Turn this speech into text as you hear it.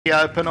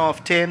Open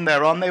off 10,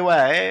 they're on their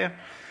way.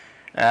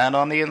 And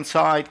on the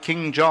inside,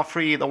 King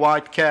Joffrey, the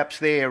white caps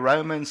there,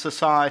 Roman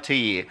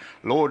Society,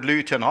 Lord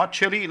Luton, Hot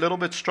Chilli, a little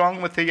bit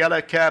strong with the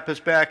yellow cap,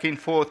 is back in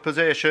fourth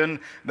position.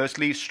 This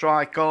leaves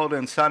Strike Gold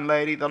and Sun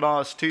Lady, the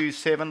last two,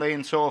 7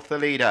 lengths off the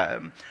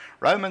leader.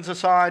 Roman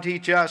Society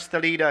just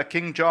the leader.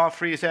 King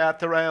Joffrey is at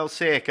the rail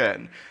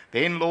second.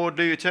 Then Lord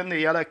Luton,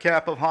 the yellow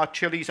cap of Hot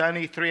Chilli's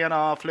only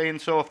 3.5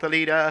 lengths off the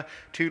leader.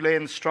 2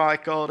 lengths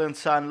Strike Gold and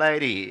Sun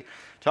Lady.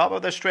 Top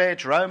of the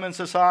stretch, Roman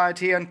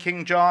Society and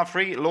King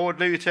Joffrey, Lord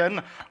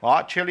Luton.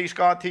 Hot Chilli's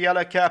got the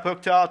yellow cap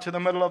hooked out to the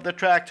middle of the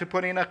track to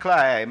put in a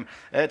claim.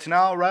 It's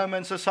now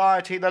Roman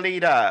Society the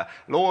leader.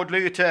 Lord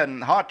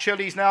Luton. Hot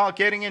Chilli's now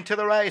getting into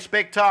the race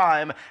big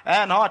time.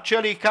 And Hot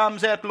Chilli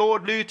comes at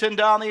Lord Luton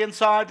down the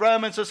inside,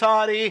 Roman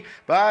Society.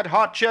 But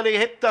Hot Chilli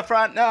hit the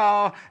front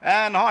now.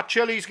 And Hot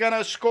Chilli's going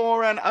to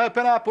score and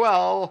open up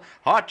well.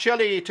 Hot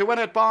Chilli to win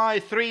it by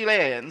 3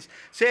 lengths.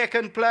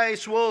 Second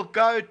place will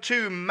go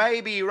to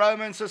maybe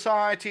Roman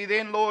Society,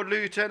 then Lord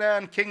Luton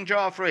and King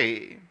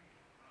Joffrey.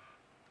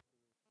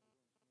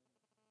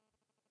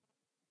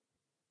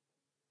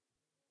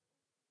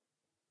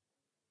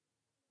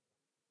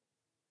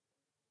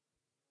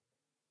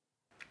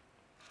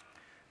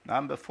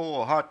 Number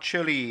 4, Hot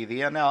Chilli,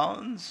 the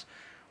announce,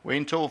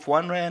 went off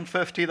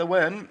R1.50 the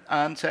win,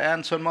 and to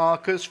Anson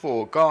Marcus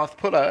for Garth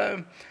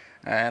Puller.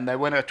 And they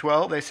win at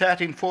 12. They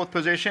sat in fourth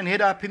position, hit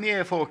up in the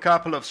air for a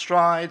couple of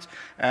strides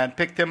and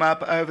picked them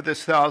up over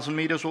this 1,000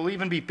 metres. Will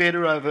even be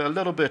better over a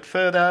little bit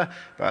further.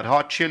 But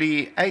Hot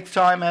Chilli, 8th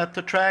time at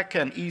the track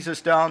and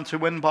eases down to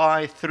win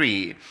by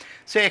 3.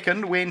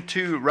 Second went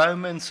to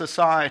Roman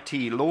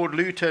Society. Lord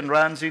Luton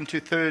runs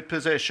into 3rd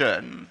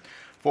position.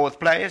 4th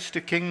place to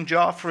King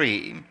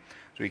Joffrey.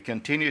 So we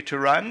continue to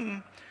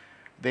run.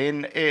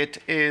 Then it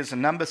is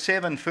number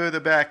 7 further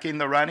back in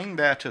the running.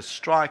 That is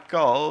Strike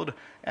Gold.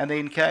 And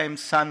then came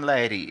Sun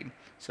Lady.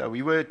 So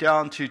we were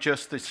down to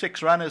just the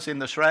 6 runners in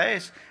this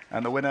race,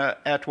 and the winner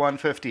at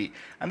 150.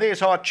 And there's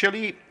Hot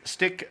Chilli,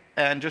 stick,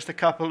 and just a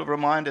couple of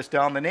reminders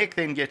down the neck,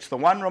 then gets the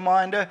 1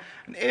 reminder,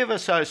 and ever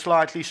so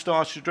slightly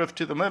starts to drift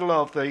to the middle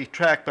of the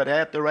track, but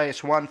at the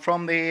race 1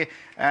 from there,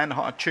 and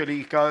Hot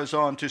Chilli goes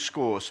on to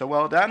score. So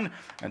well done,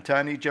 and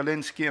Tony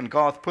Jelinski and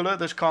Garth Puller,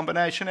 this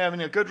combination having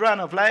a good run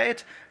of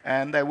late,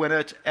 and they win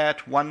it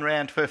at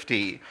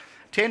R1.50.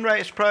 10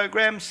 race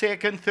program,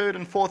 2nd, 3rd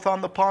and 4th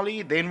on the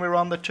poly, then we're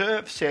on the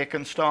turf.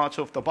 2nd starts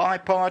off the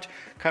bipart.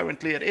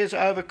 Currently it is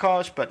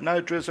overcast, but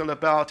no drizzle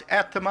about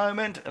at the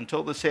moment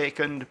until the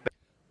 2nd.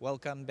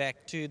 Welcome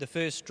back to the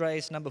first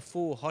race, number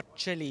 4, Hot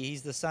Chilli.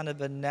 He's the son of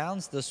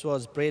Announce. This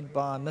was bred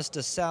by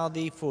Mr.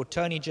 Southey for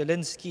Tony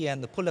Jelinski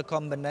and the Puller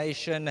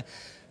combination.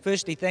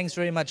 Firstly, thanks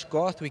very much,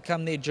 Garth. We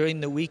come there during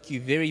the week.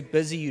 You're very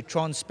busy, you're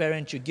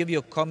transparent, you give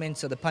your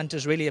comments, so the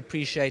punters really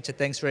appreciate it.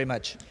 Thanks very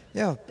much.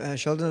 Yeah,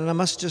 Sheldon, and I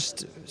must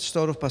just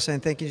start off by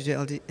saying thank you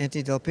to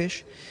Anthony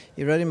Delpeche.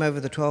 He rode him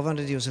over the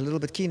 1200. He was a little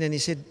bit keen, and he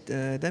said,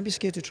 don't be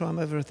scared to try him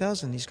over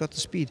 1,000. He's got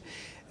the speed.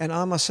 And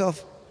I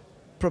myself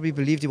probably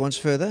believed he wants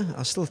further.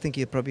 I still think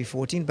he'd probably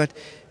 14, but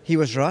he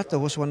was right. The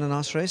horse won a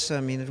nice race.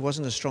 I mean, it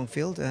wasn't a strong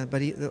field,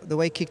 but the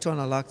way he kicked on,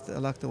 I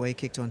liked the way he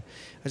kicked on.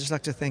 I'd just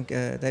like to thank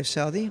Dave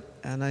Southey.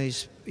 I know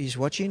he's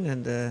watching,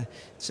 and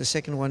it's the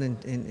 2nd one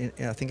in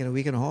I think in a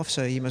week and a half,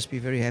 so he must be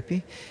very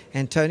happy.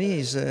 And Tony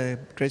is a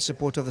great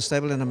supporter of the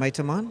stable and a mate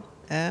of mine.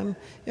 Yeah,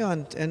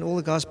 and all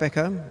the guys back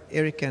home,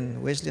 Eric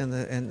and Wesley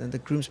and the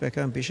grooms back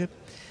home, Bishop.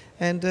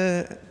 And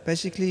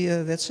basically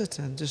that's it.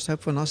 And just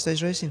hope for a nice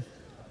day's racing.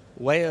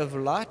 Way of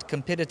Light,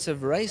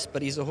 competitive race,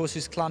 but he's a horse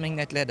who's climbing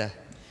that ladder.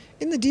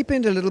 In the deep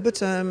end a little bit.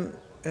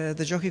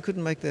 The jockey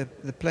couldn't make the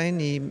plane.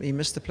 He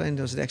missed the plane.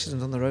 There was an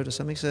accident on the road or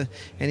something. So,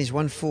 and he's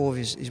won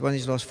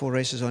his last 4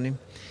 races on him.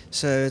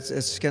 So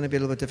it's going to be a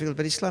little bit difficult.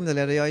 But he's climbed the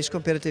ladder. Yeah, he's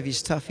competitive.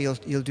 He's tough. He'll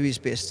do his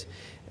best.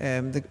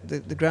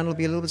 The ground will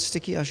be a little bit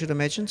sticky, I should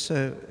imagine.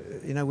 So,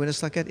 when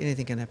it's like that,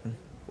 anything can happen.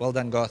 Well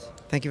done, Garth.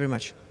 Thank you very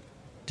much.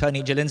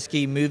 Tony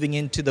Jelinski moving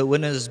into the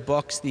winner's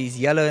box. These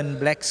yellow and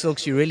black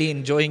silks, you're really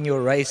enjoying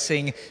your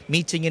racing,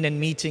 meeting in and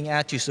meeting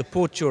out. You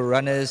support your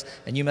runners,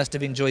 and you must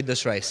have enjoyed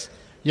this race.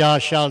 Yeah,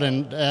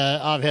 Sheldon,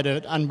 I've had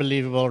an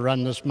unbelievable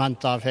run this month.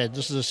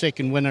 This is a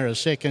 2nd winner, a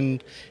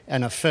 2nd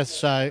and a 5th,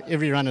 so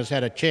every runner's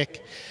had a check.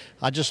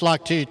 I'd just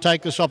like to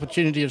take this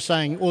opportunity of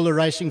saying all the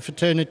racing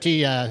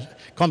fraternity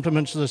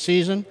compliments of the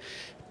season.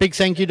 Big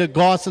thank you to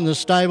Garth and the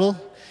stable,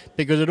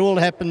 because it all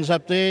happens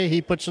up there.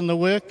 He puts in the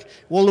work.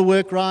 All the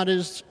work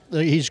riders,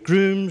 his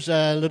grooms,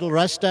 Little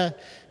Ruster,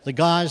 the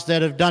guys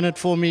that have done it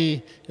for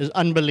me is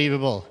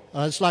unbelievable.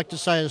 I'd just like to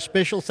say a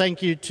special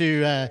thank you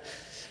to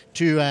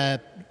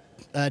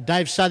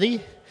Dave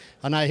Southey.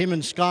 I know him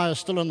and Sky are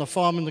still on the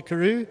farm in the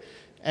Karoo,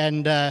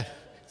 and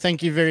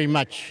thank you very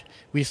much.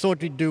 We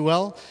thought we'd do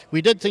well.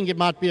 We did think it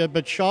might be a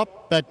bit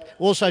sharp, but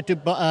also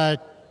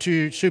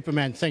to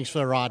Superman, thanks for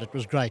the ride. It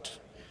was great.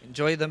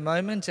 Enjoy the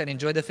moment and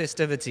enjoy the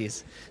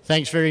festivities.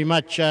 Thanks very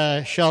much,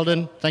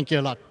 Sheldon. Thank you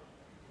a lot.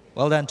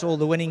 Well done to all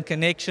the winning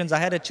connections. I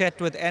had a chat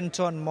with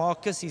Anton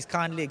Marcus. He's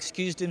kindly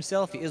excused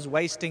himself. He is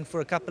waiting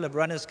for a couple of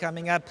runners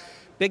coming up.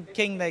 Big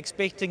King, they're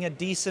expecting a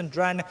decent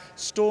run.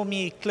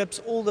 Stormy Eclipse,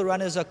 all the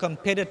runners are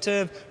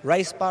competitive.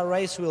 Race by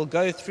race, we'll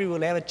go through.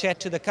 We'll have a chat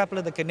to the couple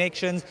of the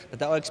connections, but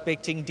they are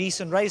expecting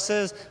decent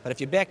races. But if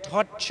you backed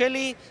Hot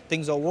Chili,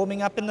 things are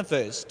warming up in the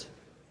first.